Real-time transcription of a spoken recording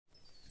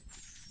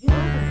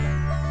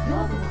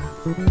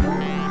You're the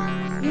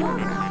one.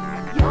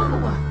 You're the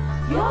one.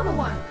 You're the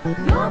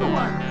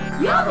one.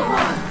 You're the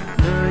one.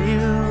 Do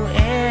you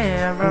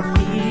ever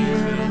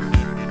feel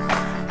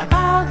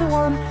about the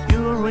one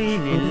you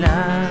really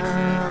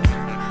love?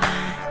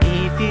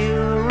 If you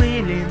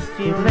really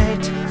feel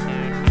it,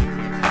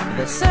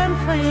 the same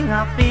thing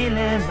I feel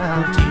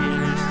about you.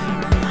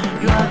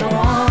 You're the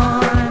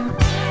one.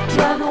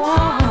 You're the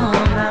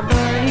one I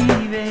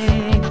believe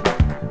in.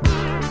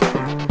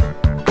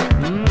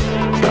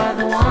 You're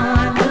the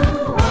one.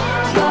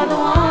 You're the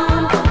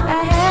one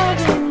I have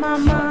in my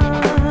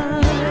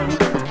mind.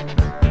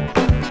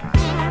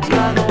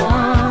 You're the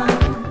one.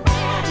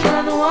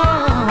 You're the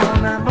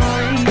one I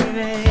believe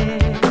in.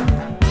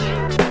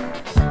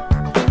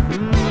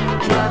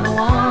 You're the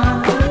one.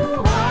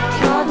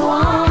 You're the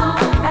one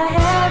I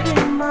have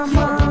in my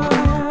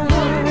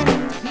mind.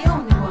 The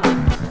only one.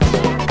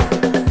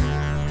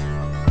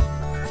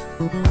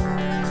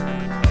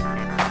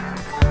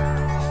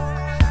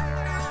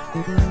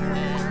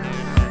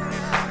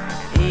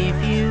 If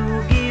you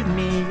give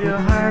me your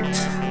heart,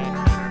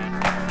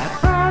 I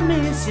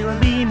promise you'll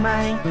be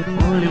my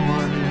only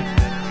one.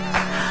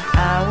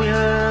 I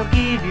will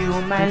give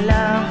you my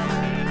love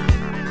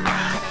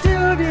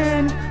till the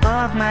end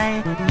of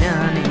my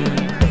journey.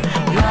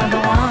 You're the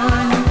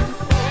one.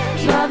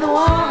 You're the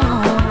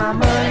one I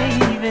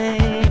believe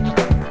in.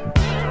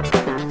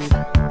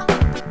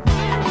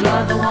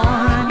 You're the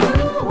one.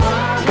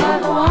 You're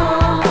the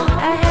one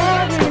I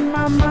have in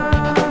my mind.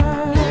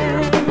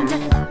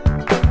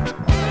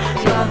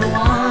 You're the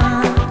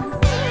one.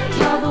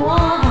 You're the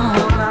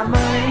one I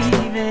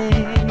believe in.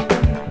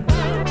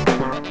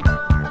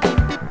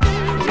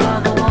 You're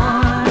the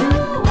one.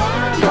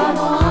 You're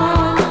the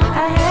one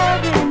I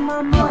have in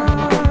my mind.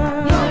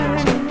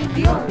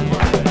 The only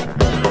one.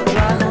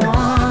 You're the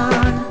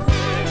one.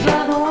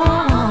 You're the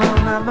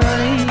one I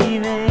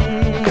believe in.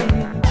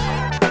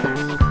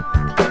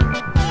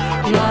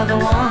 You're the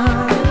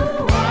one.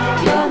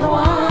 You're the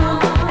one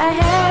I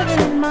have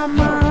in my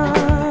mind.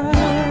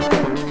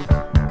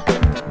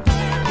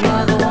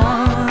 You're the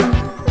one.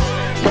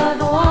 You're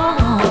the one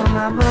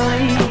I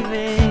believe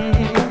in.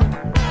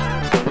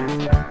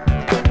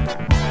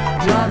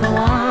 You're the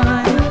one.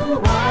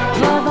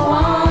 You're the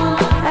one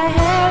I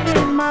have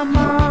in my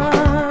mind.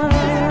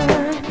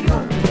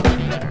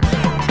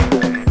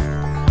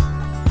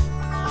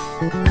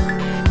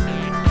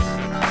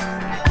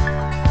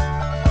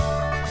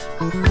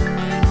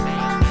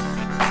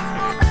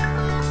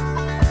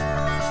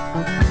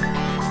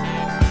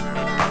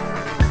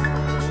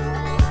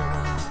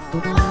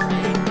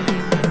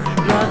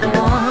 You're the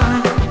one.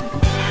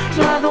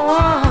 You're the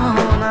one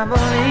I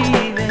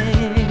believe in.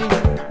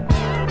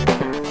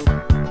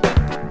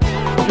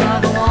 You're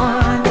the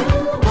one.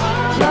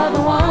 You're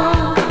the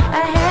one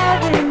I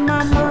have in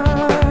my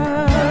mind.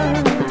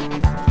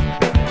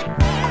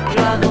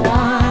 You're the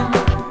one.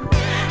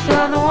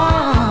 You're the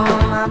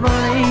one I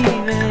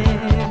believe in.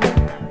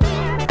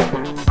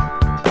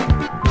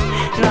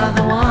 You're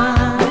the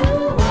one.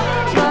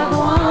 You're the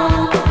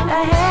one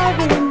I have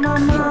in my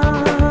mind.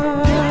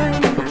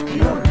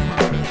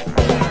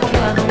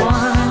 You're the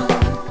one.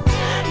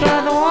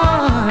 You're the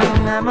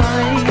one I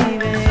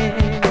believe in.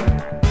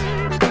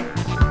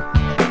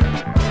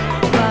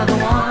 You're the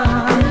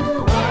one.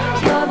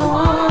 You're the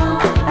one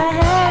I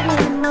have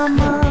in my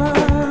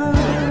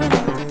mind.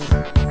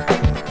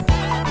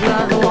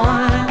 You're the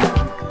one.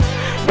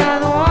 You're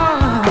the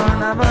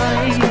one I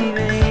believe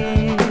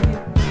in.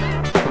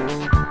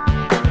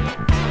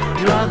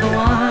 You're the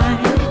one.